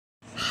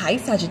Hi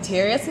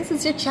Sagittarius, this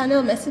is your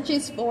channel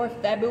messages for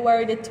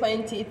February the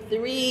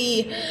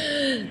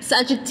 23rd.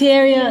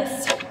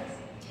 Sagittarius,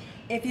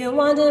 if you're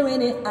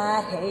wondering if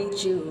I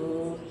hate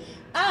you,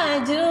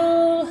 I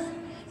do.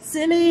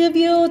 Silly of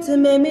you to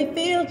make me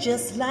feel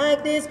just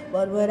like this.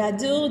 What would I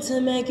do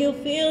to make you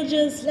feel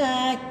just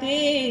like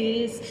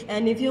this?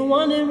 And if you're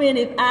wondering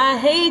if I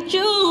hate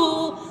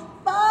you,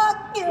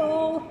 fuck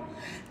you.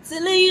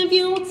 Silly of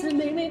you to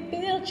make me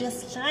feel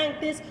just like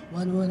this.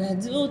 What would I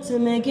do to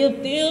make you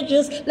feel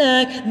just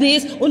like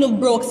this? One of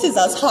broke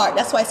Scissor's heart.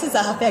 That's why Scissor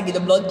have to get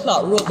the blood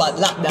clot robot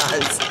lap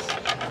dance.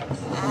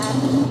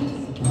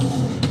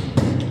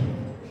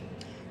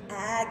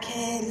 I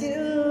can't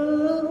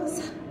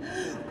lose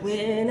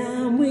when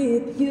I'm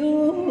with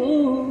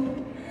you.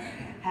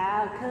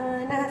 How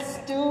can I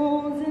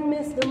snooze and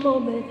miss the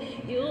moment?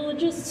 You're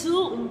just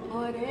too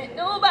important.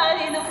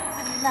 Nobody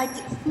like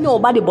it.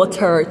 Nobody but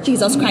her.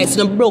 Jesus Christ,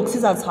 the broke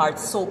Scissor's heart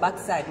so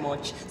backside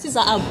much. Scissor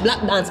have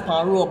black dance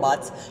pan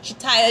robots. She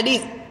tired of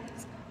it.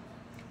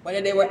 Whether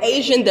they were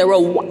Asian, they were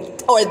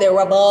white, or they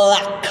were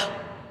black.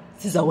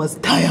 Scissor was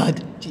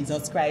tired.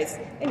 Jesus Christ.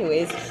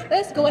 Anyways,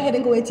 let's go ahead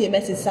and go into your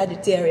message,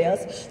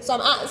 Sagittarius. So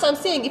I'm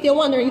saying, if you're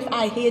wondering if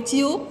I hate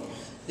you,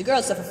 the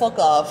girls have to fuck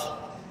off.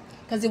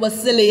 Because it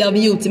was silly of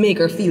you to make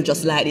her feel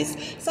just like this.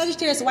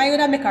 Sagittarius, why would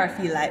I make her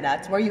feel like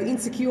that? Were you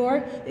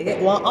insecure? You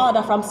get one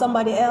order from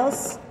somebody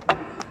else?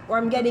 Or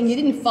I'm getting, you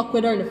didn't fuck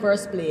with her in the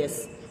first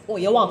place. Oh,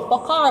 you want to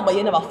fuck her, but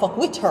you never fuck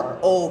with her.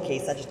 Okay,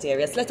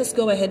 Sagittarius, let us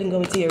go ahead and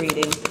go into your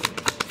reading.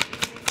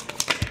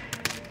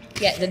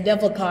 Get the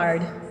devil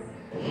card.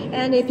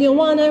 And if you're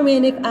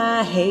wondering if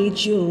I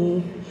hate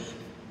you,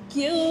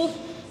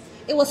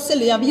 it was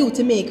silly of you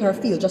to make her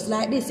feel just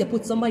like this. You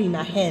put somebody in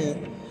a hell.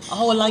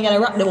 How long did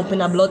you wrap them up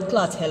in a blood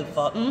clot hell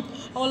for?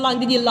 How long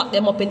did you lock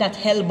them up in that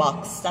hell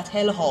box, that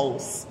hell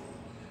house?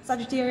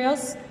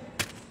 Sagittarius,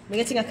 you're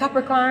getting a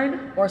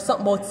Capricorn or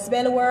something about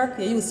spell work.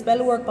 You use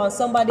spell work on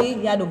somebody,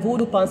 you had a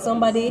voodoo on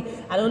somebody.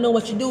 I don't know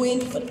what you're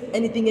doing, but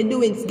anything you're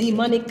doing is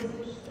demonic.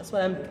 That's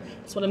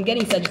what I'm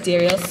getting,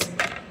 Sagittarius.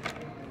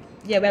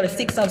 Yeah, we have a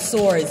 6 of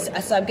Swords.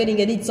 So I'm getting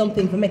you did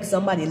something to make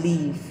somebody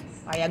leave.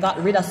 Or you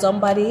got rid of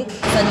somebody,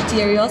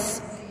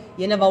 Sagittarius.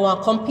 You never want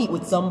to compete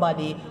with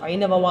somebody, or you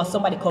never want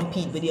somebody to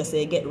compete with you, so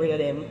you get rid of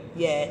them.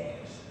 Yeah.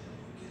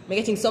 I'm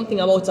getting something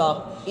about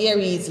a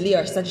Aries,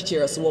 Leo,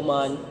 Sagittarius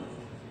woman.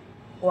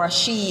 Or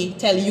she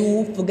tell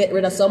you to get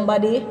rid of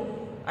somebody,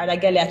 or the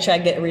girl try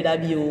to get rid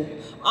of you.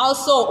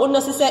 Also,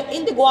 Unnasi said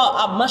Indigo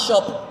a mash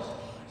up.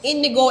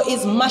 Indigo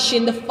is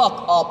mashing the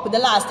fuck up. The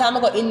last time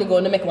I got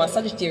Indigo, I make one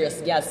Sagittarius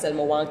girl sell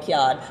me one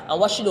card. And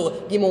what she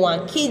do? Give me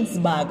one kid's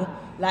bag.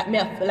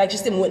 Like she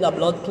still with a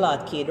blood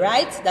clot kid,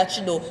 right? That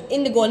she do.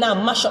 Indigo now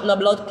mash up the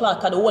blood clot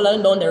because the whole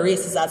of down the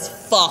racist as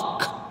fuck.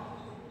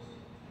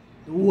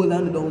 The whole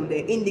of down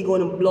there. Indigo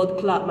and the blood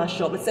clot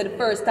mash up. I said the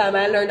first time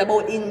I learned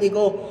about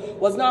indigo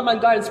was Norman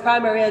Gardens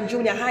Primary and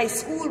Junior High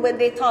School when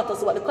they taught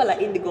us what the color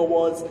indigo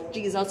was.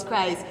 Jesus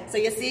Christ. So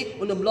you see,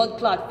 when the blood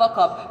clot fuck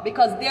up,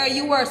 because there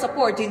you were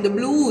supporting the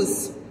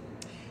blues.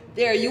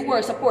 There you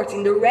were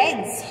supporting the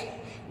reds.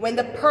 When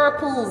the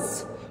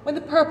purples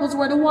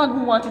were the one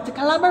who wanted to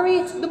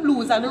collaborate, the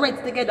blues and the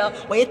reds together.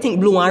 What you think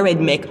blue and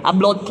red make? A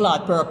blood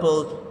clot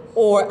purple.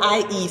 Or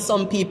i.e.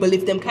 some people,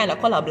 if them kind of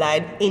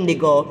colorblind,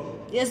 indigo.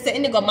 Yes, the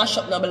indigo mash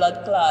up the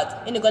blood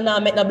clot. Indigo now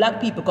make the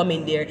black people come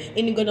in there.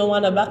 Indigo don't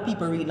want the black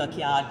people read the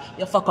card.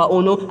 You fucker,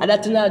 oh no. And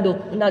that you now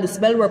do. Now the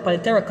spell work on the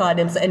tarot card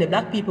them, so any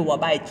black people will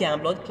buy it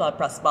can blood clot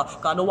prosper.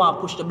 Because they want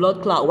to push the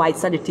blood clot white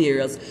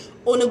Sagittarius.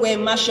 Only go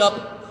and mash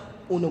up.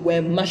 Uno go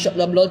and mash up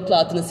the blood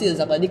clot and the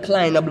sales of a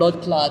decline the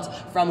blood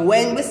clot. From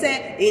when we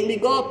say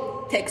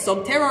indigo, take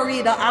some tarot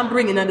reader and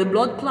bring in the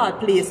blood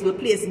clot place. We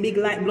place big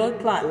like blood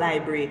clot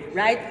library,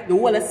 right? The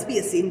whole of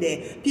space in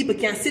there. People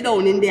can sit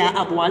down in there and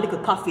have one little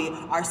coffee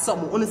or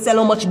something. Only sell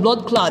how much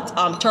blood clot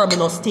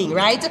terminus thing,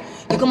 right?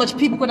 Look how much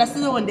people could have sit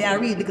down there and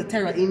read little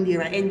tarot in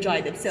there and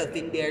enjoy themselves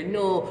in there.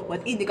 No,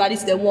 but indigo, at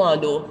least they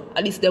want though.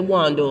 At least they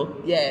want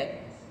though, yeah.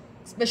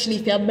 Especially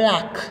if you're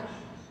black.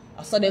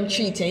 I saw them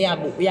treating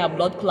we have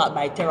blood clot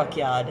by tarot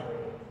card.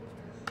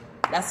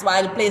 That's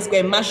why the place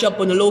going mash up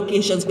on the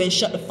locations going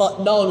shut the fuck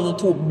down on the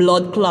two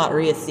blood clot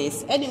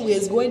races.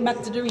 Anyways, going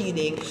back to the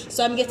reading.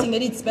 So I'm getting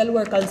you did spell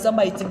work on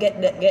somebody to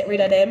get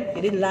rid of them.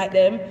 You didn't like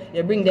them.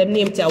 You bring them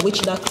name to a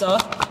witch doctor.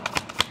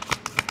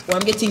 Or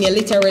I'm getting you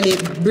literally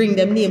bring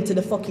them name to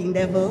the fucking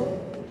devil.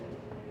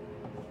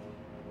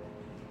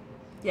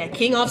 Yeah,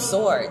 King of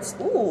Swords.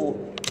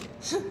 Ooh.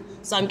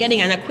 So I'm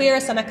getting an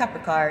Aquarius and a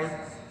Capricorn.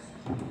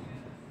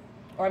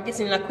 Or I'm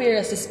getting an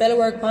Aquarius to spell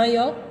work on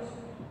you.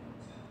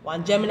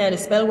 One Gemini to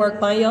spell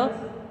work on you.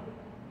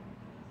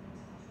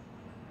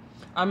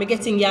 I'm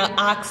getting your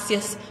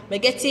Axios. I'm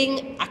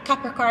getting a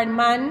Capricorn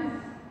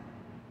man.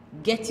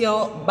 Get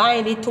you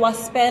bind it to a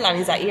spell and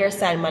it's an air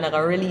sign man. I'm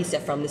going to release you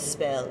from the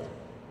spell.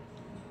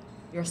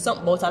 You're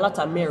something about a lot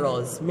of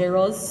mirrors.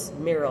 Mirrors,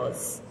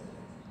 mirrors.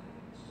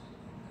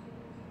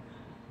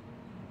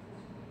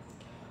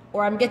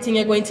 Or I'm getting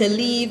you're going to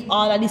leave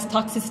all of this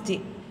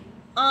toxicity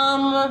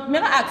Me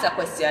gonna ask a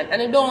question,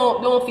 and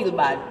don't feel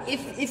bad.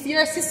 If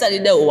your sister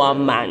did that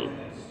one man,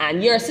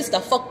 and your sister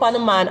fuck on the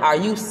man, or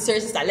your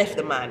sister left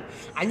the man,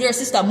 and your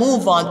sister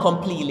move on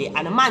completely,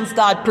 and the man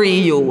start pray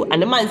you,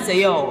 and the man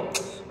say, yo,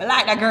 I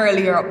like that girl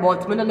here,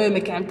 but I don't know if I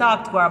can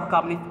talk to her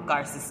because I fuck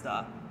her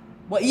sister.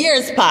 But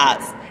years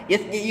pass, you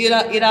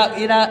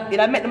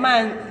met the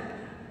man,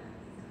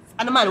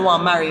 and the man want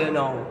to marry you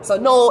now. So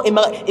now,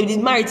 if he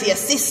married to your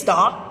sister,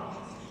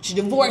 she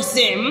divorced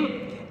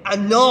him,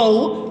 and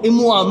now he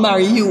want to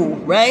marry you,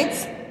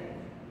 right?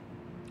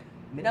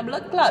 Me the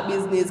blood clot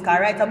business, because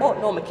right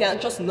about now, I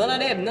can't trust none of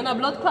them. None of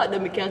blood clot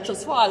them, I can't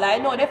trust for all I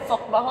know. They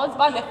fuck my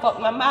husband, they fuck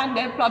my man,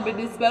 they probably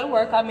this spell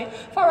work on me.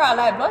 For all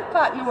I blood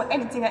clot know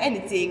anything or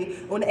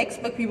anything. I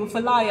expect people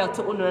for loyal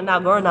to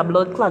not go on a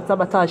blood clot,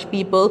 sabotage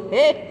people.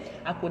 Hey,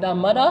 I could have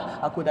mother,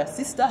 I could have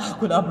sister, I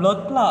could have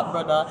blood clot,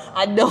 brother.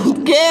 I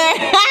don't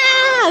care.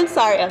 I'm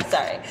sorry.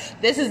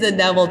 This is the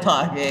devil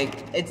talking.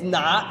 It's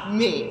not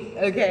me,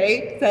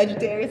 okay?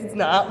 Sagittarius, it's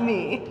not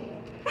me.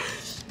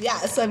 Yeah,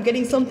 so I'm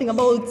getting something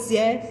about,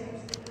 yeah.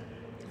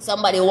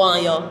 Somebody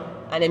want you,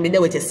 and then be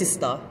there with your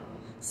sister.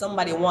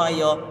 Somebody want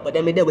you, but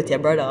then be there with your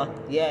brother.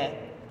 Yeah,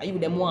 are you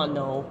them one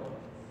now?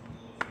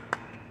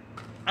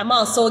 I'm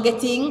also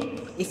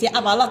getting, if you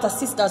have a lot of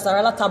sisters or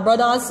a lot of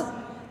brothers,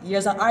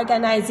 there's an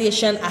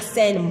organization that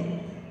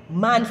send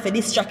man for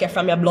distract you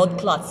from your blood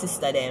clot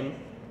sister them.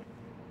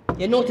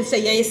 You notice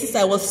that your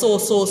sister was so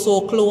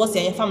close,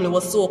 and your family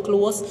was so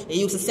close. You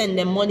used to send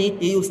them money,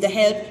 you used to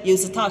help, you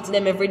used to talk to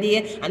them every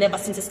day. And ever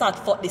since you start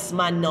fuck this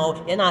man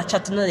now, you're not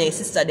chatting to your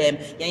sister them,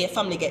 and your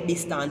family get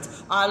distant.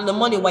 All the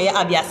money what you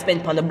have, you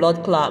spent on the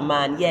blood clot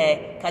man, yeah.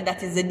 Because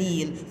that is the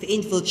deal, to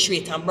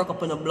infiltrate and break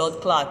up on the blood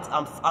clot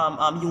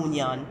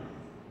union.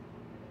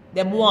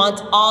 They want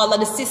all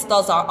of the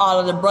sisters or all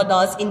of the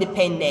brothers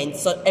independent,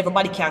 so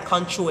everybody can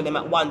control them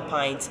at one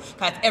point.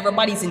 Because if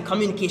everybody's in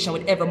communication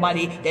with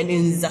everybody, then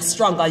it's a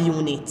stronger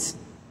unit.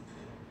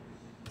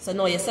 So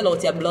now you sell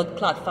out your blood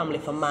clot family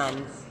for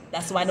man.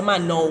 That's why the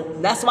man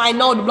know. That's why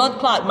now the blood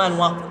clot man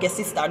want your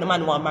sister, the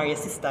man want to marry your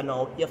sister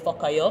now. You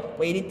fucker you.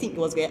 Where you didn't think it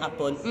was going to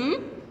happen?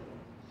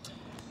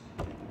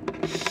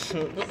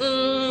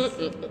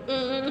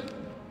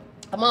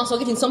 I'm also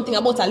getting something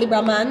about a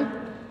Libra man.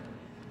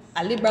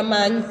 A Libra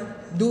man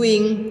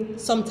doing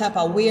some type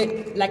of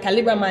weird, like a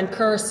Libra man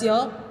curse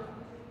you,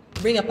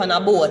 bring up on a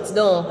boat.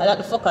 No, I like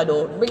the fucker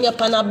though. Bring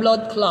up on a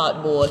blood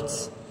clot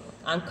boat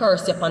and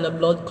curse you upon a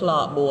blood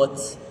clot boat.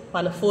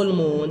 On a full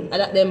moon. I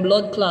like them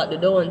blood clot, they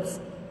don't.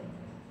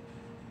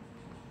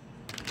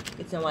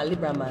 It's a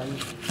Libra man.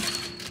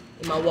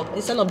 In my work,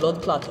 this is not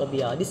blood clot over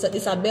here. This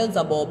is a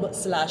Beelzebub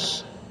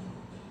slash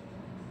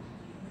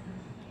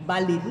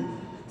Balin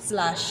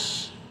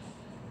slash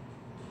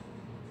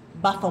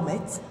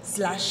Baphomet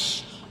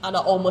slash and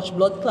how much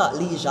blood clot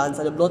lesions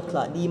and the blood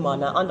clot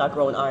demon and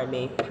underground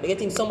army. They're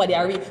getting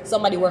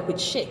somebody work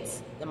with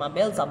shit. Them a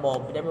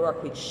Beelzebub, them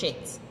work with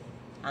shit.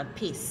 And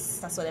piss.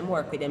 That's what them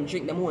work with. Them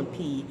drink them own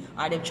pee.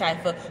 Or them try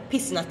for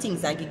piss in a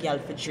things and give girl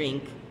for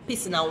drink.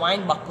 Piss in a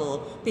wine buckle,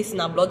 piss in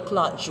a blood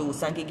clot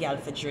juice and give girl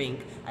for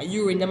drink. A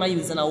urine them a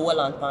using a wall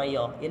on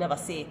you. You never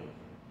see.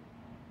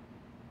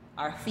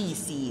 Or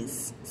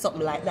feces.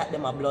 Something like that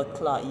them a blood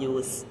clot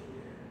use.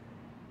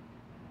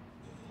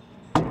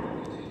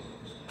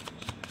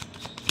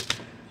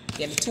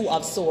 Yeah, the Two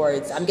of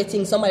Swords. I'm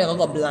getting somebody gonna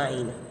go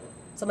blind.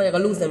 Somebody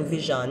gonna lose them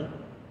vision.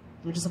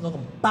 You just gonna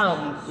go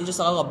bam. You just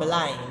gonna go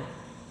blind.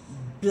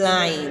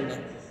 Blind.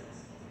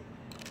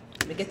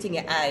 I'm getting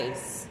your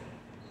eyes.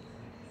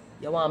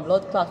 You want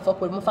blood clot?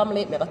 Fuck with my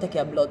family. I'm gonna take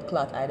your blood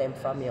clot item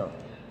from you.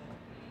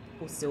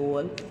 Pussy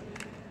hole.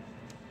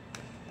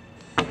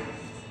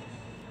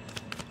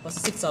 What's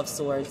the Six of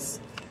Swords?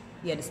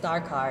 Yeah, the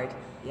Star card.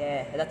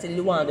 Yeah, that's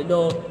the one. The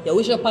door. You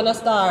wish upon a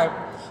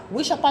star.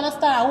 Wish upon a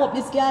star. I hope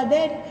this girl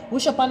dead.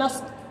 Wish upon a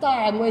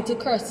star. I'm going to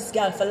curse this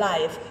girl for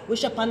life.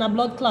 Wish upon a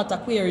blood clot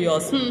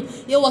Aquarius.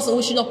 You wasn't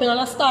wishing upon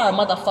a star,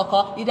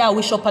 motherfucker. You didn't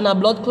wish upon a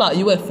blood clot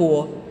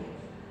UFO.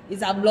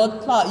 It's a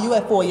blood clot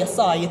UFO you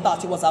saw. You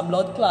thought it was a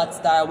blood clot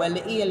star. Well,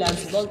 the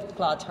aliens blood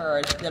clot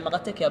heard. They're going to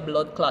take your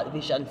blood clot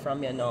vision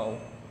from you now.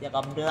 You're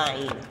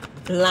blind.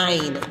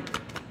 Blind.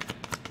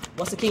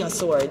 What's the King of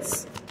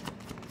Swords?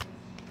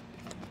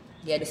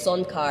 Yeah, the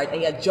Sun card,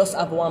 and you just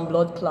have one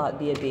blood clot,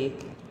 baby.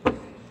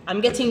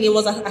 I'm getting there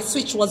was a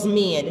switch was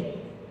made.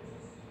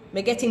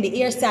 I'm getting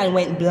the air sign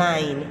went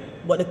blind,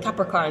 but the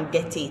Capricorn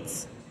get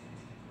it.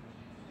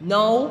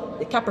 No,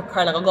 the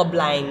Capricorn are gonna go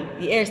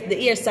blind. The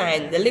air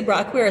sign, the Libra,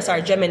 Aquarius,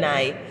 or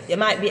Gemini. It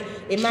might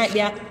be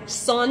a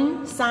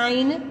Sun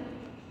sign.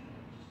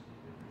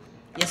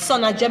 Your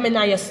Sun are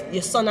Gemini,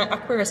 your Sun are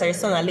Aquarius, or your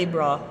Sun are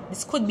Libra.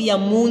 This could be a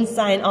Moon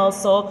sign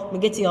also. I'm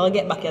getting I'll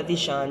get back your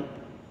vision.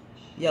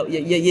 You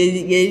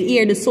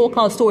hear the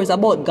so-called stories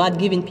about God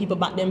giving people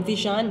back them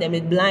vision, them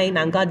is blind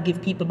and God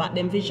give people back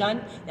them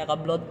vision. You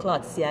got blood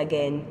clot, see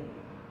again.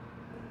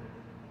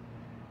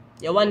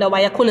 You wonder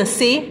why you couldn't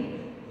see?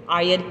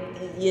 Or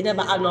you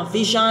never had no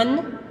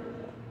vision?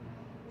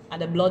 At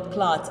the blood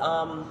clot,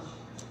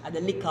 at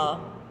the liquor,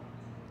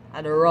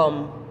 at the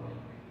rum.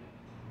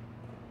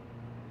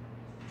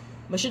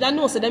 I should have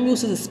known, so them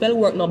used to spell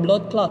work no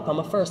blood clot for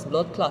my first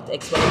blood clot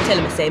ex, but him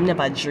tell me say him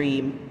never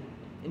dream.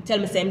 Him tell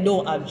me say him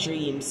don't have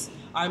dreams.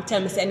 Or him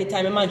tell me say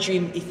anytime in my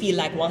dream he feel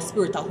like one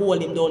spirit a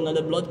hold him down on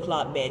the blood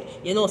clot bed.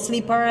 You know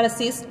sleep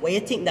paralysis? What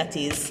you think that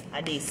is?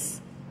 A this.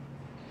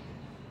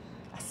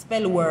 A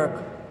spell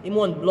work. Him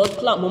want blood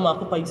clot, mama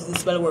papa used to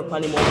spell work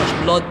on him how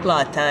much blood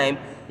clot time.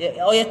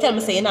 Or you tell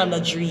me say you have no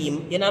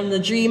dream. You have no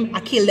dream,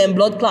 I kill them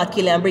blood clot,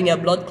 kill them and bring your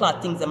blood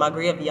clot things in my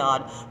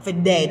graveyard for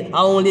dead. And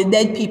only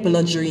dead people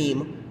no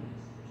dream.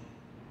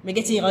 Me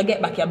get you gonna get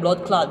back your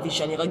blood clot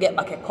vision, you gonna get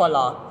back your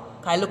color.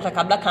 Cause I look like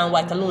a black and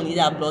white alone, you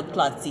have blood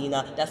clot scene.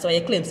 That's why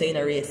you claim saying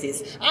a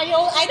racist.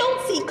 I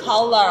don't see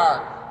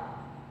color.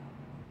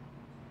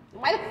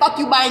 Why the fuck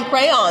you buying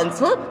crayons,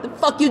 huh? The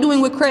fuck you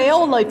doing with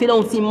Crayola if you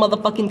don't see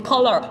motherfucking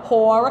color,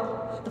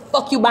 whore? The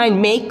fuck you buying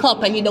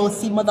makeup and you don't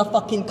see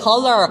motherfucking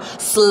color,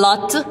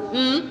 slut?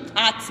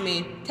 Ask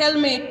me. Tell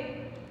me.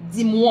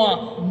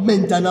 Dis-moi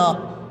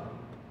maintenant.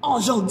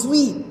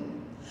 Aujourd'hui.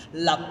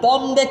 La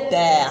pomme de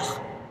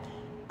terre.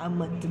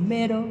 I'm a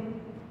tomato.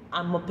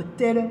 I'm a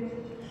potato.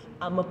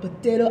 I'm a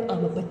potato.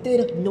 I'm a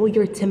potato. No,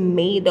 you're a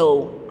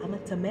tomato. I'm a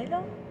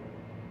tomato?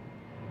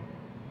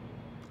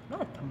 I'm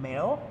not a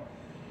tomato.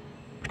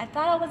 I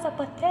thought I was a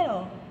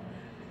potato.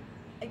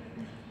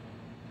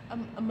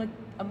 I'm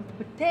a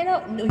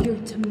potato? No, you're a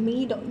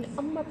tomato.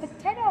 I'm a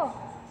potato.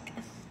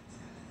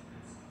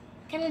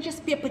 Can I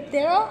just be a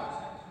potato?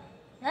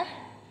 Huh?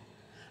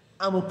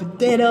 I'm a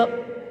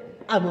potato.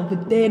 I'm a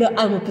potato.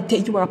 I'm a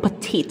potato. You are a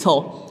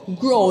potato.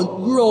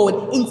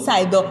 Grown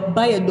inside the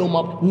biodome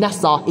of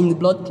NASA in the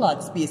blood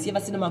clot space. You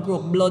ever seen them grow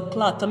blood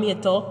clot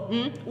tomato?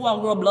 Who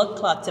will grow blood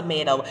clot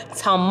tomato?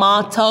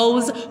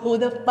 Tomatoes? Who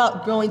the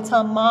fuck growing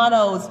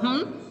tomatoes?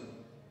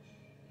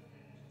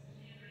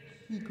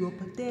 We grow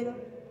potato.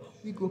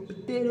 We grow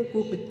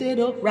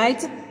potato,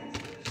 right?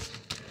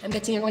 I'm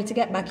betting you're going to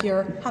get back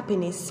your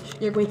happiness.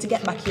 You're going to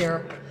get back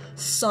your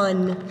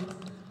sun.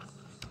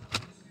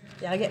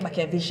 You'll get back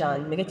your vision.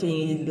 I'm getting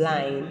you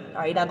blind.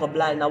 Or you don't go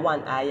blind in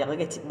one eye, you'll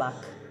get it back.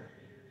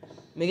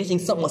 I'm getting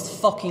something was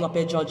fucking up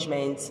your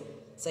judgment.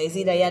 So it's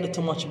either you do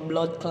too much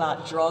blood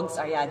clot drugs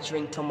or you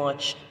drink too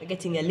much. You're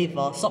getting your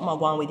liver, something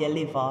going with your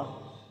liver.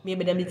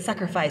 Maybe them did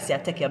sacrifice you,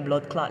 take your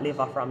blood clot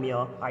liver from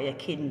you or your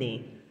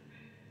kidney.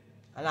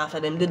 And after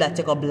them do that,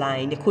 you go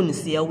blind. You couldn't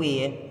see your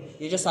way.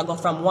 You just go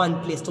from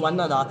one place to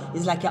another.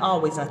 It's like you're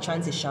always in a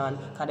transition.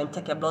 Because them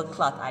take your blood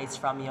clot eyes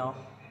from you.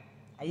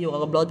 And you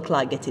have a blood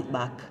clot, get it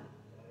back.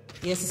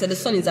 Yes, so the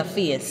sun is a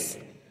face.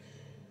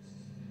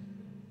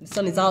 The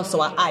sun is also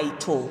an eye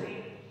too.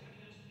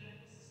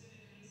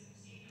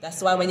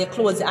 That's why when you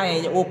close the eye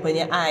and you open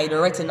your eye, the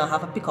retina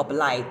have to pick up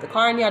light. The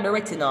cornea, the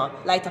retina,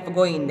 light have to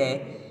go in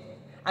there.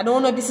 I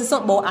don't know if this is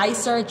something about eye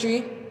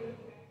surgery.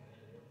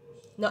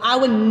 No, I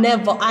would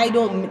never,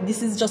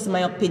 this is just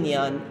my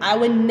opinion. I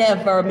would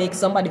never make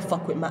somebody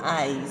fuck with my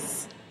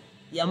eyes.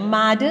 You're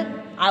mad?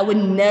 I would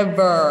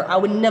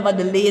never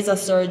do laser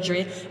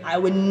surgery. I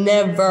would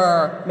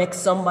never make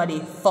somebody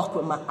fuck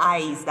with my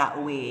eyes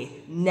that way.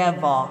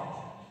 Never.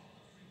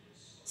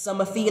 So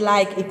I feel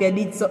like if you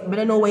did something, I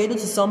don't know what you do to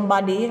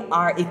somebody,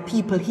 or if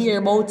people hear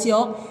about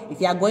you,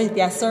 if you are going to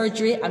your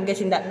surgery, I'm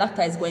getting that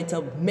doctor is going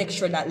to make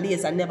sure that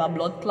laser never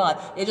blood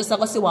clot. You just have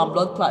to see one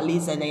blood clot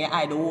laser in your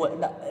eye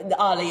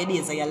all of your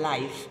days of your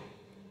life.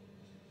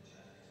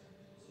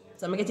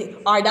 So I'm getting,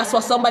 or that's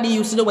what somebody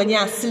used to do when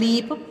you're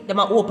asleep. They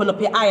might open up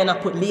your eye and I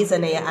put laser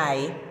in your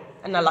eye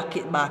and I lock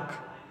it back.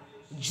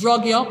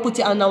 Drug you, put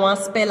it under one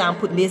spell and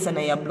put laser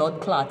in your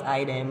blood clot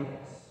eye them.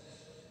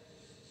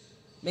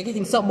 I'm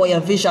getting something about your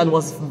vision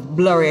was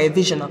blurry, your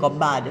vision got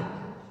bad.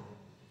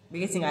 I'm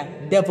getting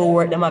a devil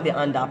work them have you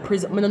under.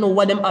 Prison, I don't know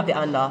what them have you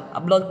under. A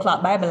blood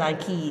clot, Bible and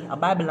key. A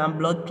Bible and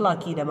blood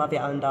clot key them have you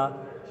under.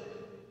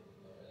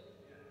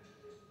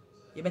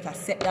 You better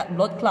set that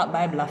blood clot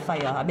Bible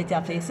afire. I bet you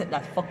have to set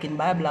that fucking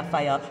Bible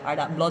afire or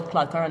that blood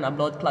clot or a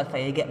blood clot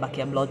fire, you get back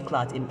your blood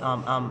clot in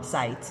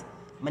sight.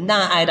 But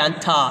now I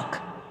don't talk.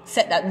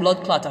 Set that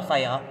blood clot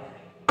afire.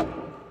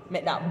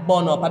 Make that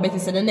burn up. I bet you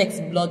say the next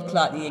blood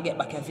clot you get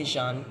back your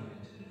vision.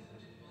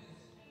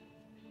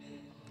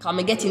 Cause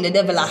me getting the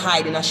devil a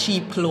hide in a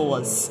sheep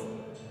clothes.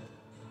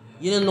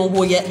 You don't know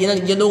who you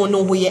don't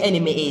know who your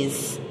enemy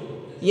is.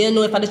 You don't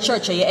know if at the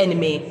church are your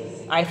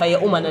enemy or if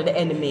your woman are the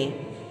enemy.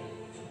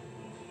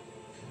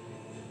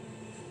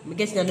 Me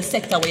getting in the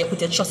sector where you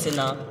put your trust in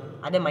her,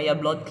 and them are your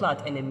blood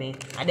clot enemy.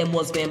 And them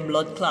was when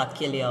blood clot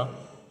kill you.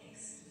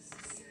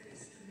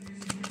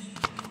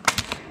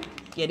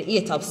 Yeah, the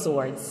 8 of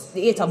swords.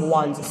 The 8 of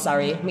wands,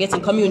 sorry. I'm getting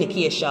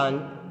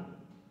communication.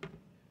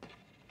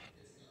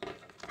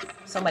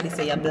 Somebody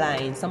say you're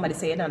blind. Somebody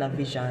say you don't have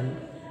vision.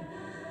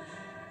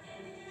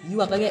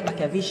 You are going to get back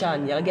your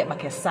vision. You're going to get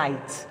back your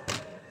sight.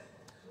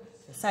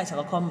 The sight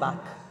will come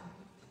back.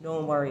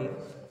 Don't worry.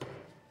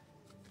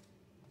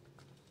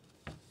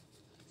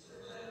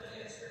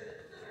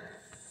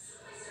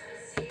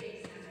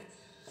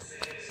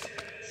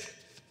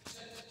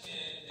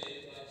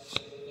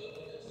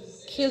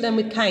 Kill them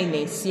with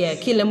kindness, yeah.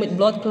 Kill them with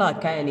blood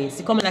clot kindness.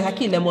 You come like I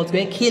kill them, what's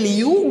going to kill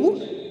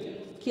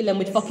you? Kill them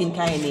with fucking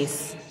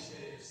kindness.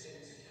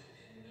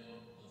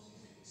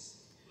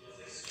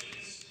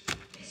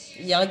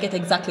 You'll get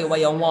exactly what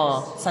you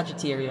want,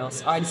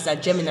 Sagittarius. Or this is a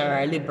Gemini or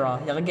a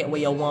Libra. You'll get what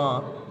you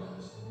want.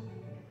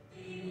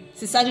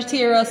 See,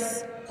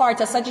 Sagittarius, part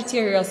of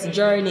Sagittarius'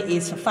 journey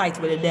is to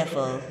fight with the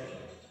devil.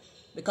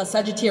 Because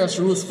Sagittarius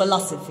rules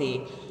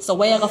philosophy. So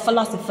where you're going to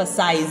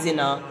philosophize, you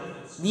know,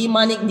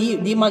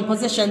 demon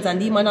possessions and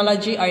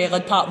demonology, or you're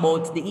going to talk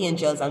about the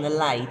angels and the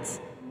light.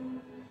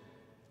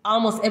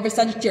 Almost every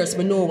Sagittarius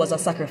we know was a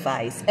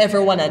sacrifice.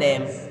 Every one of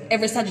them.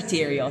 Every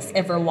Sagittarius.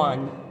 Every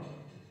one.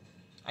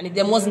 And if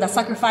them wasn't a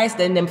sacrifice,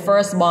 then them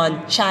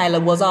firstborn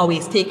child was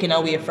always taken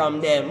away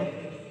from them.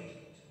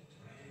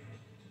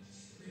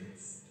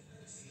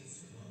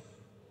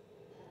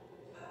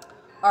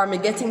 Are me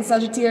getting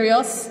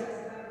Sagittarius?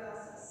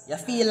 You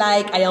feel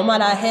like your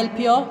mother help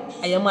you,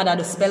 and your mother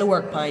do spell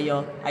work on you,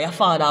 and your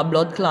father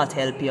blood clot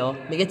help you.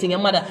 Me getting your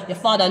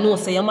father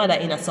knows say your mother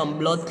in some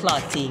blood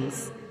clot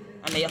things,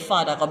 and your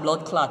father got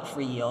blood clot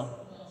free you.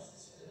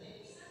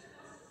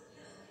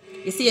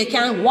 You see, you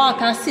can't walk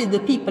and see the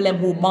people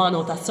who born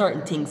out of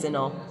certain things, you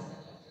know.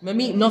 I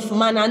meet enough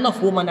man and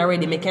enough woman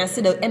already. I can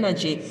see the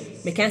energy.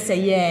 I can say,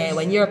 yeah,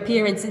 when your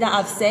parents didn't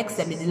have sex,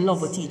 they didn't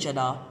love with each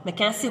other. I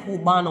can see who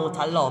born out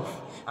of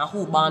love and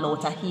who born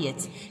out of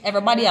hate.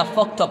 Everybody have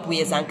fucked up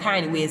ways and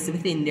kind ways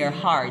within their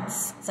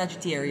hearts,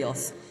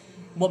 Sagittarius.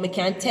 But I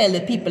can tell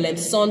the people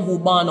son who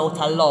born out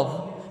of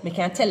love. I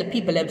can't tell the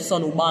people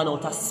son who born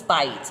out of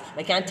spite.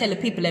 I can't tell the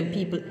people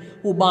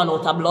who born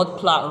out of blood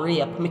clot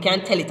rape. I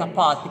can't tell it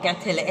apart. I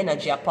can't tell the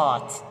energy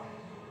apart.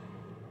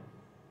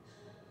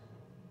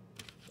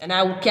 And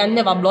I can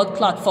never blood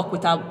clot fuck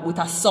with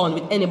a son,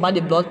 with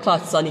anybody blood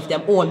clot son if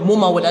them own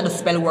mama would have the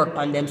spell work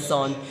on them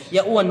son.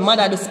 Your own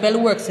mother do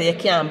spell work so you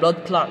can't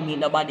blood clot me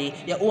nobody.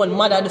 Your own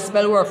mother do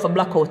spell work for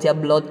block out your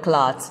blood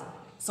clot.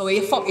 So what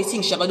you fuck you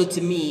think she gonna do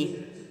to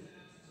me?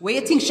 What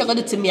you think she gonna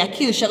do to me?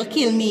 She gonna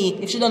kill me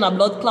if she done a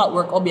blood clot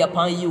work up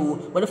upon you.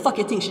 What the fuck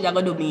you think she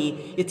gonna do to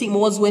me? You think I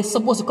was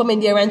supposed to come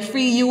in there and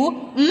free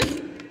you?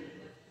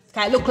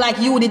 Can it look like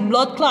you did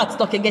blood clot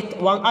stuck, you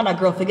get one other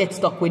girl to get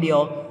stuck with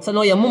you. So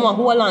now your mama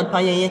hold on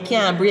pan you, you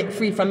can't break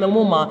free from your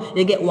mama,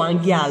 you get one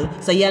girl.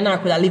 So you're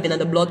not could live in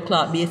the blood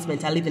clot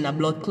basement, I live in a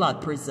blood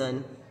clot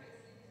prison.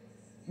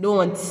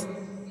 Don't.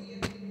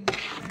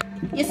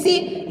 You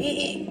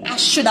see, I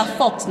should have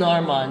fucked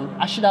Norman.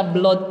 I should have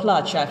blood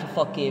clot tried to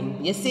fuck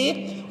him. You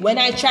see? When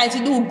I tried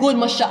to do good,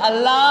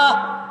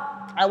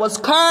 mashallah, I was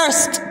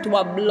cursed to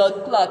a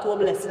blood clot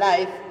homeless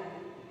life.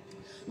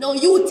 Now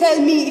you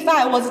tell me if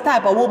I was the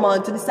type of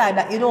woman to decide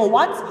that, you know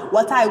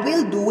what I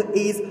will do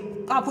is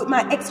talk with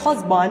my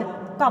ex-husband,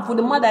 talk with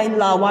the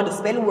mother-in-law, want to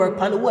spell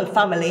work on the whole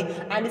family,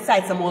 and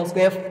decide someone's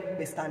going to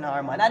Mr.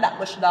 Norman. And that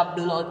much should have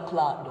blood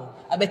clot though.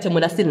 I bet you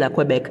would have still in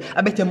Quebec.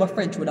 I bet you my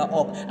French would have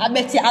up. I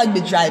bet you I'll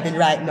be driving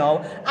right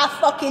now. I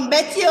fucking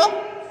bet you.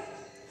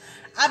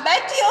 I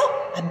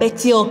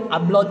bet you. A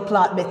blood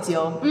clot bet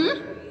you.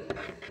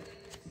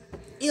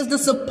 Il ne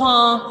se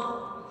pas.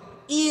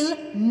 Il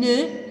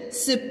ne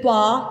se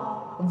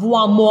pas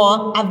voir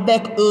moi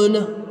avec un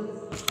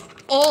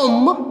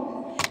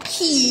homme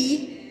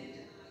qui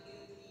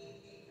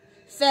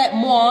fait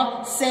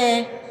moi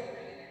c'est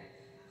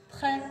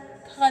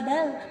très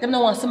belle. Them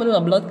don't want some of the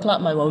blood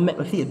clot man will make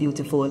me feel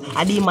beautiful.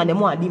 A demon them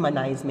want to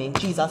demonize me.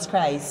 Jesus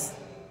Christ.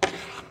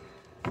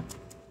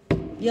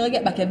 You'll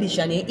get back your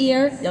vision, your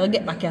ear, you'll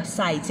get back your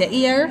sight, your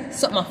ear,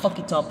 something fuck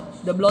it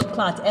up. The blood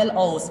clot hell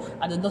house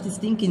and the dirty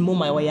stinking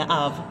mama where you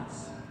have.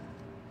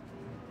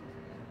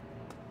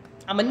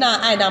 I'm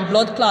not hide and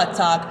blood clot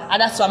talk,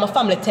 and that's why my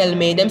family tell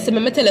me. Them say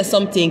me tell you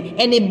something.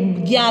 Any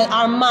girl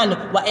or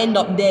man will end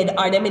up dead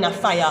or them in a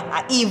fire.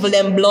 Are evil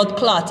them blood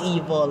clot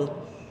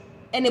evil.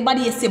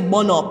 Anybody you say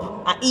burn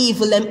up, are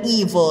evil them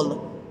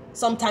evil.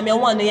 Sometimes you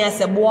wonder and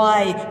say,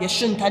 boy, you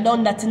shouldn't have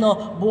done that, you know.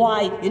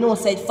 Boy, you know,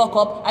 say fuck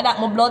up. And that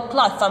my blood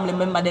clot family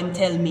member them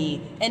tell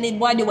me.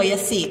 Anybody where you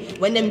see,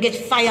 when them get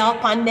fire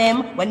upon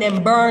them, when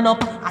them burn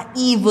up, are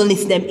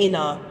evilness them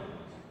inner.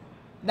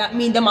 That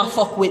mean them a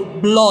fuck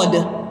with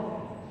blood.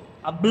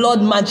 A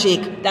blood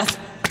magic. That's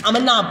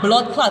I'm not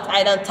blood clot.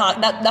 I don't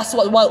talk. That's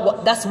what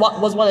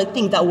was one of the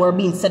things that were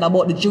being said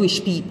about the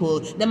Jewish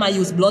people. Them I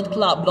use blood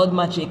clot, blood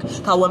magic.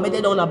 Cause when me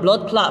did on a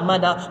blood clot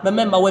mother,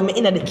 remember when me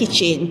in the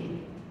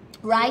kitchen,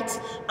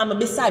 right? I'm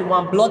beside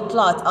one blood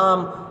clot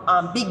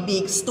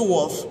big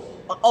stove,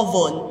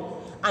 oven,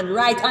 and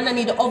right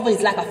underneath the oven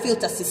is like a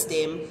filter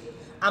system.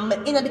 I'm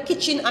in the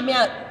kitchen, I'm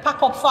here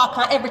pack up fork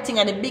and everything,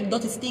 and the big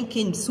dirty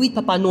stinking sweet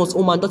pepper nose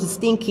woman, dirty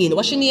stinking.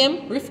 What's your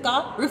name?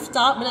 Rifta?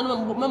 I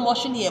don't remember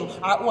what's your name.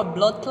 Our old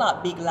blood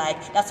clot big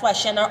like. That's why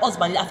she and her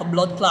husband have a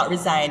blood clot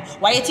resign.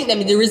 Why you think them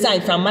they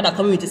resign from Mother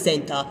Community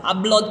Center? A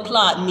blood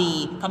clot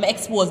me. I'm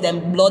expose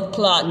them blood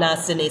clot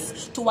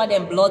nastiness. Two of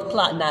them blood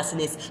clot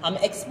nastiness. I'm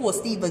expose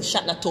Stephen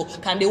Shatner too.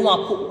 Can they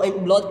want to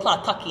put blood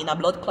clot cocky in a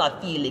blood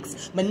clot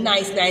Felix? My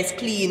nice,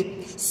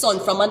 clean son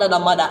from another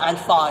mother and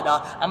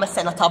father. I'm a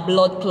senator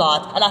blood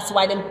clot, and that's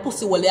why them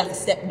pussy will have to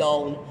step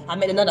down and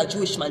make another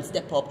Jewish man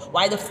step up.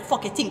 Why the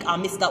fuck you think I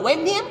missed that? What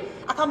name?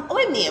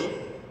 What name?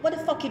 What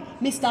the fuck is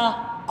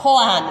Mr.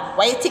 Cohen?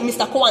 Why you think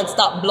Mr. Cohen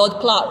stop blood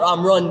clot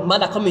run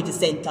Mother Community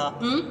Center?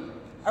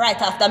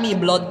 Right after me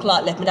blood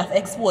clot let me have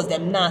expose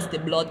them nasty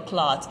blood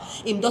clot.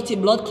 Him dirty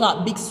blood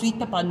clot, big sweet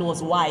pepper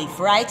nose wife,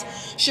 right?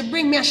 She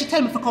bring me and she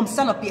tell me to come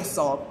stand up here,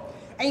 so.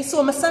 And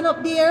so I stand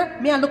up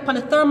there, me I look on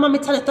the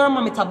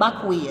thermometer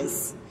back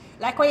ways.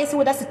 Like when you see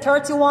what that's the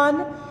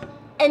 31.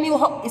 And you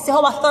see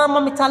how a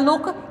thermometer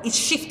look? It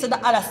shift to the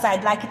other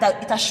side like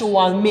it a show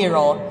on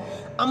mirror.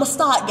 I'ma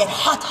start get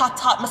hot.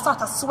 I'ma start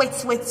to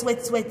sweat.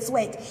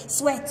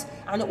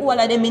 And all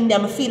of them in there,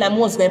 I feel like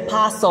most going to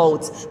pass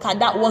out. Because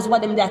that was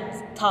what them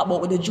that talk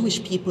about with the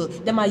Jewish people.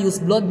 Them I use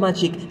blood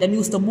magic. Them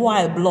used to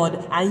boil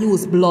blood and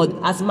use blood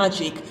as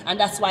magic. And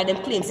that's why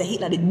them claims that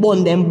Hitler did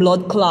burn them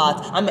blood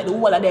clot and make the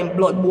whole of them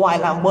blood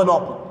boil and burn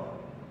up.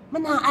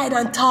 Man, I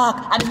don't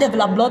talk. And the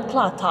devil of blood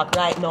clot talk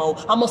right now.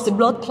 I must the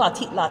blood clot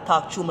Hitler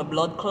talk through my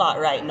blood clot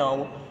right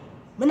now.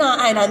 Man,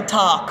 I don't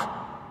talk.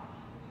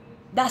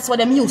 That's what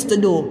them used to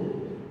do.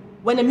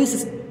 When them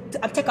used to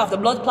take off the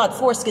blood clot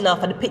foreskin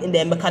off of the pit in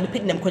them because the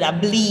pit in them could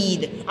have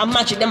bleed. And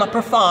magic them a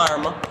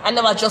perform. And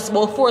never just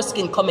about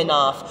foreskin coming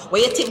off.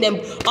 Where you think them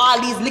all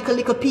these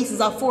little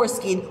pieces of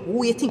foreskin,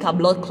 who you think a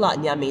blood clot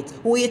in your mate?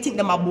 Who you think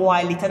them a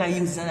boil it and a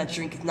use it and a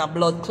drink it in a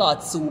blood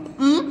clot soup?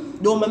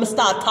 Don't make me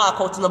start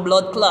talk out in a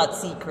blood clot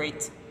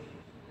secret.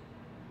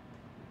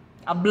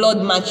 A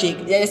blood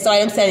magic. That's why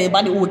I'm saying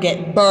anybody who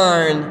get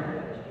burned.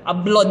 A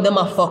blood them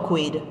a fuck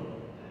with.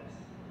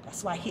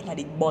 That's why Hitler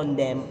did burn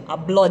them. I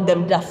blood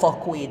them that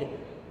fuck with.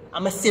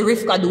 I'ma see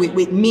Rivka do it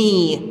with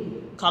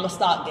me. Cause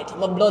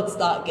my blood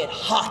start get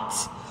hot.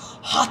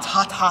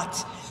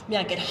 Hot. Me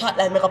I get hot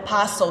like me I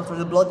pass out from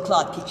the blood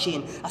clot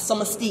kitchen. I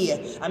summer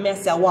stay. And me I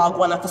say I walk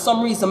one and for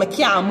some reason I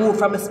can't move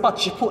from the spot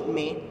she put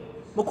me.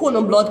 I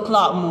couldn't blood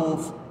clot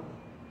move.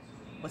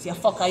 But you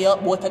fuck her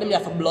up, both of them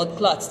have a blood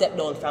clot step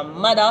down from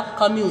Mother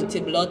Community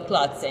Blood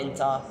Clot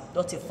Center.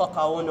 Don't you fuck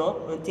her, you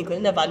know? You think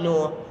you'll never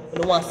know. You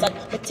don't want to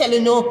I tell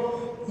you no.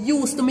 Me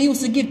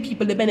used to give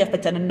people the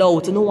benefit of the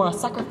doubt. You know want to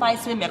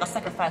sacrifice me, I got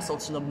sacrifice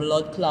out to the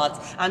blood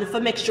clot. And if I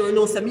make sure you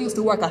know, so I used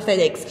to work at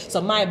FedEx.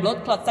 So my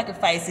blood clot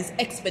sacrifice is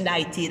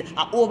expedited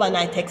at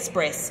overnight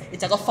express.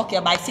 It's gonna fuck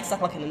you by 6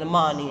 o'clock in the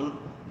morning.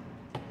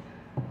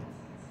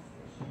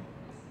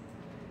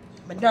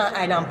 But now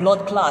I am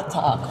blood clot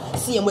talk.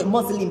 Same with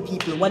Muslim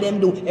people, what them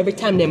do every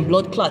time them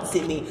blood clots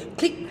hit me.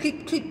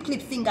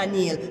 Clip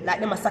fingernail, like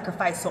them a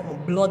sacrifice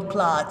something, blood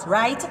clot,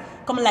 right?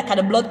 Come like at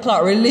the blood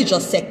clot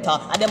religious sector,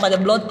 and them at the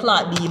blood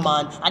clot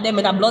demon, and them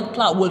in a blood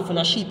clot wolf in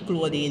a sheep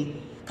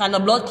clothing. Can the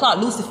blood clot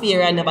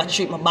Luciferian never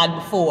treat me bad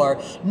before?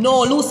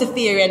 No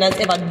Luciferian has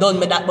ever done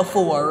me that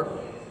before.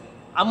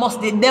 I must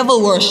be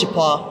devil worshipper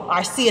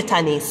or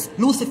Satanist.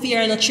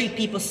 Luciferian treat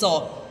people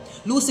so.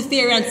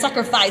 Luciferians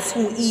sacrifice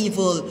who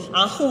evil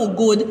and who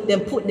good,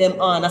 then put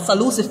them on. That's how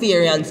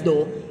Luciferians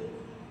do.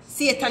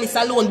 Satanists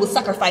alone will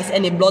sacrifice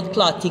any blood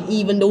clotting,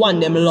 even the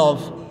one them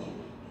love.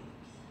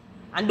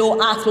 And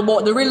don't ask me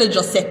about the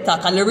religious sector,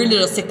 because the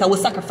religious sector will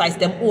sacrifice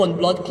them own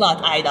blood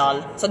clot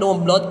idol. So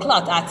don't blood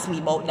clot ask me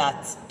about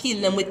that.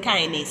 Kill them with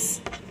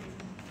kindness.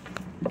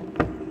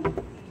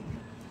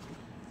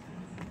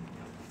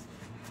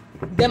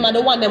 Them are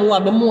the one them who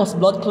have the most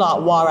blood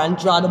clot war and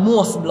draw the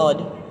most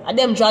blood. And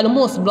them draw the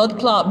most blood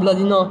clot blood,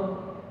 you know.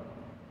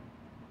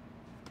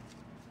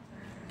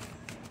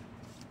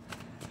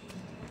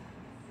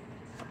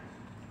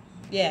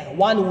 Yeah,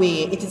 one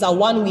way. It is a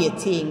one-way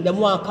thing. Them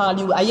want to call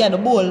you, are you in the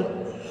bull?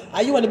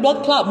 Are you in the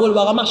blood clot bull? We're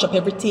going to mash up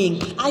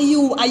everything. Are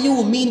you?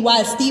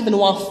 Meanwhile, Stephen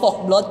want to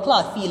fuck blood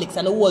clot Felix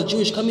and the whole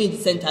Jewish community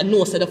center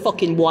knows the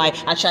fucking boy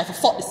and try to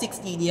fuck the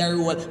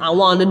 16-year-old and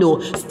want to know.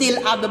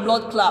 Still have the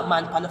blood clot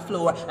man on the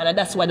floor. And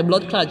that's why the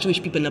blood clot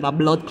Jewish people never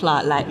blood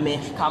clot like me.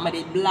 Because I'm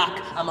a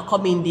black. I'm going to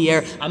come in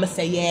there. I'm going to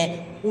say,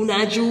 yeah,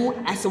 una Jew.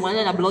 I say one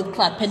of the blood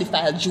clot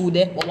pedophile Jew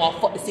there. But want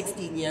to fuck the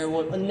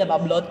 16-year-old and never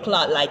blood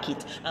clot like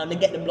it. And they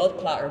get the blood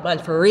clot man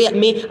for rape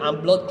me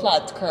and blood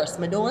clot curse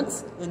me don't.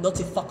 You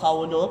dirty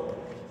fucker, you know.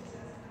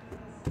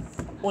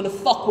 Wanna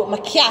fuck with my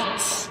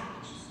cat.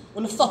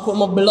 Wanna fuck with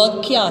my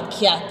blood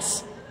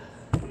cat.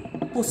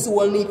 Pussy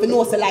will need to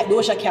know so like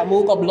those I can't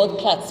move a blood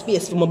clot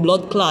space for my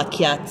blood clot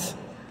cat.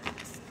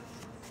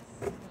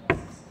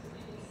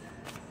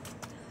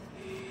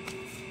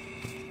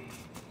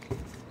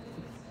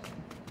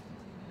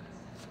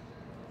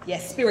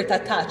 Yes, spirit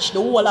attached.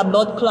 The whole of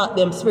blood clot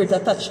them, spirit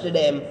attached to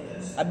them.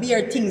 I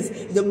beard things,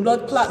 the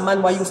blood clot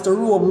man who used to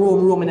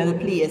roam in the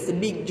place, the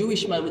big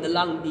Jewish man with the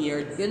long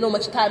beard. You know how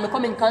much time I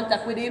come in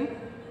contact with him?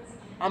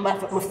 And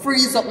I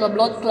freeze up my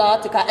blood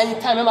clot because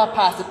anytime I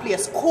pass the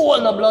place,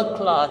 cold my blood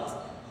clot.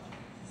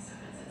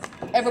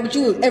 Every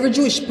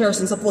Jewish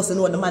person supposed to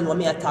know the man when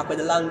me attack with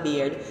the long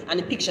beard and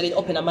the picture it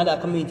up in a Mother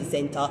Community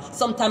Center.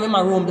 Sometimes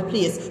I roam the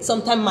place,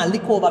 sometimes I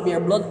lick over their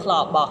blood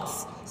clot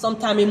box.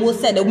 Sometimes I must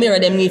say the mirror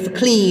them need to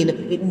clean,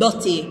 it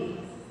dirty.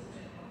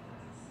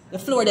 The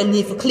floor them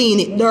need to clean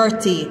it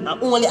dirty.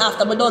 And only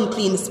after I done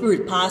clean the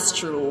spirit pass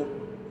through.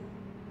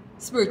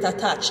 spirit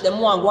attached. Them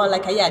want go on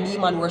like a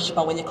demon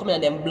worshipper when you come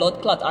in them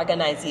blood clot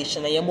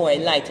organization and you're more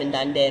enlightened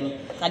than them.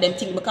 And them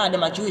think because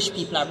them are Jewish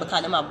people or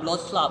because them have blood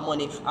clot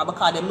money or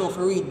because them know to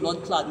read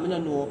blood clot, me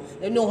don't know.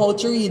 They know how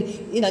to read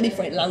in a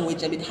different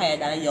language a bit higher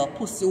than your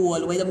pussy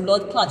hole. Where the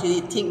blood clot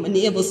you think my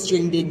navel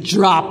string they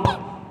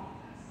drop.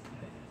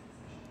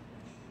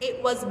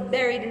 It was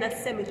buried in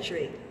a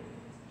cemetery.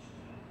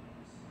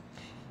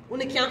 When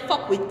you can't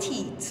fuck with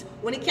teeth,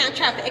 when you can't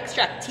try to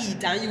extract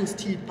teeth and use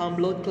teeth on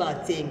blood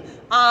clot thing.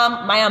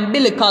 My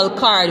umbilical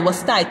cord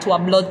was tied to a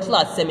blood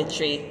clot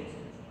cemetery.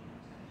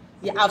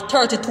 You have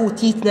 32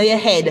 teeth in your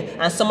head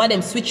and some of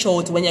them switch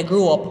out when you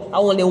grow up. And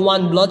only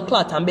one blood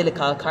clot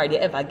umbilical cord you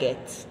ever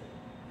get.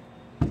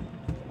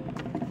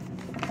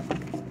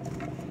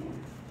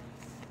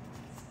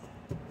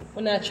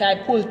 When I try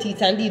pull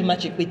teeth and deal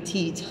magic with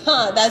teeth.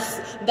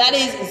 That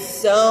is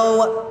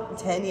so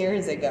 10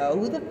 years ago.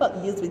 Who the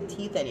fuck deals with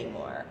teeth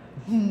anymore?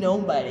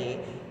 Nobody.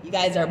 You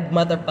guys are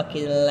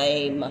motherfucking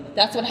lame.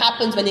 That's what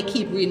happens when you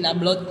keep reading a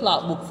blood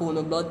clot book full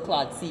of blood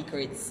clot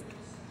secrets.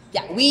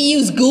 Yeah, we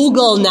use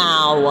Google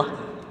now.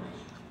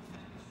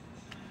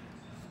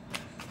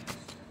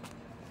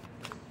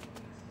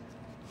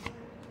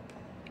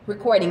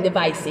 Recording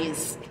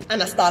devices.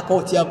 And I start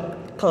out your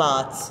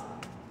clots.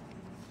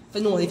 For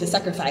know if you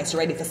sacrifice,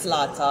 ready for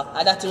slaughter.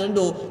 And that's what you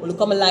do. When you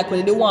come like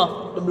when they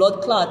want the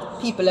blood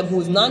clot, people them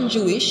who's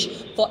non-Jewish,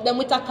 fuck them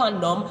with a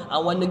condom,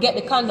 and when you get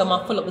the condom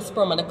and fill up the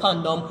sperm and the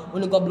condom,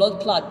 when you go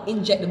blood clot,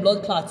 inject the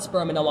blood clot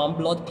sperm in a one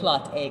blood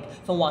clot egg.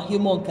 For one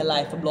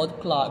homunculi for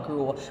blood clot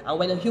grow. And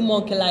when the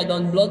homunculi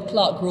done blood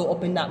clot grow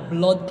up in that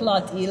blood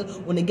clot hill,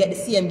 when you get the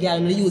same girl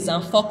and you use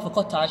and fuck for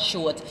cut her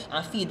short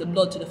and feed the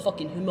blood to the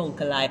fucking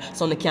homunculi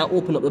so they can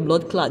open up the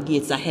blood clot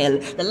gates of hell.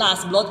 The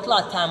last blood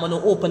clot time when you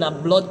open a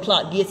blood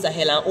clot gates of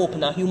hell and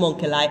open a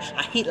homunculi,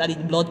 I hate like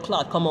the blood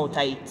clot come out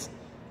of it.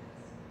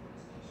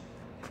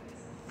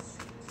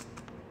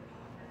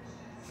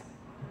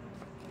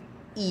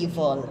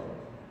 Evil.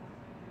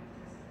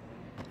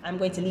 I'm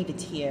going to leave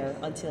it here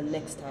until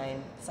next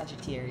time.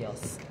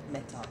 Sagittarius.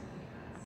 Meta.